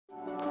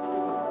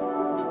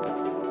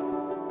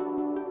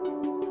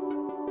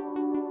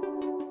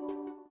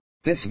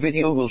This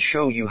video will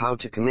show you how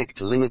to connect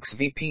to Linux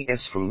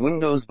VPS from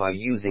Windows by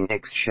using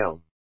Xshell.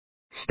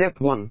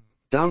 Step 1.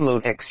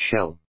 Download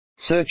Xshell.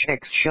 Search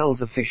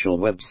Xshell's official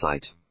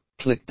website.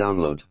 Click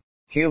Download.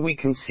 Here we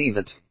can see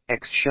that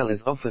Xshell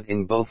is offered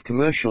in both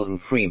commercial and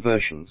free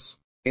versions.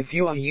 If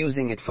you are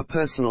using it for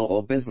personal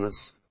or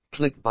business,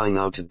 click Buy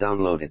Now to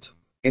download it.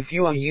 If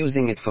you are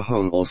using it for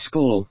home or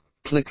school,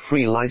 click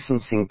Free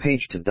Licensing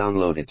page to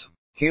download it.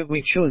 Here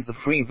we choose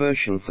the free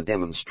version for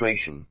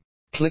demonstration.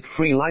 Click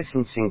Free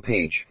Licensing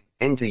page,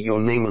 enter your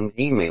name and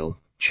email,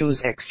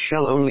 choose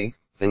Xshell only,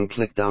 then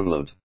click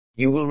Download.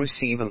 You will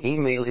receive an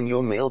email in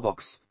your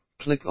mailbox.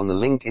 Click on the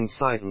link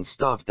inside and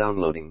start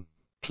downloading.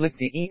 Click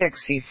the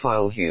exe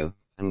file here,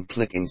 and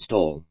click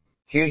Install.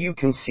 Here you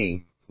can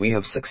see, we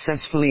have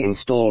successfully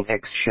installed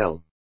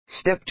Xshell.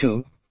 Step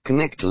 2.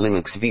 Connect to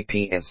Linux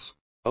VPS.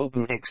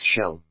 Open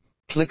Xshell.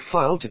 Click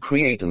File to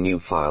create a new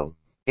file.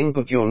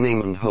 Input your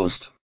name and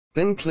host.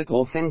 Then click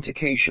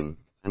Authentication,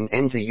 and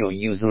enter your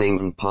username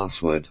and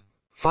password.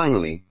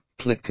 Finally,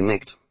 click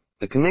Connect.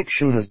 The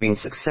connection has been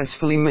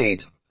successfully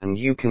made, and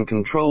you can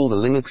control the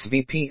Linux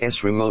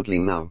VPS remotely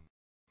now.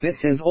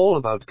 This is all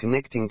about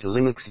connecting to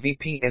Linux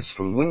VPS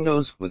from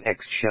Windows with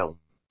Xshell.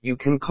 You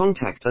can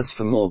contact us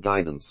for more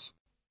guidance.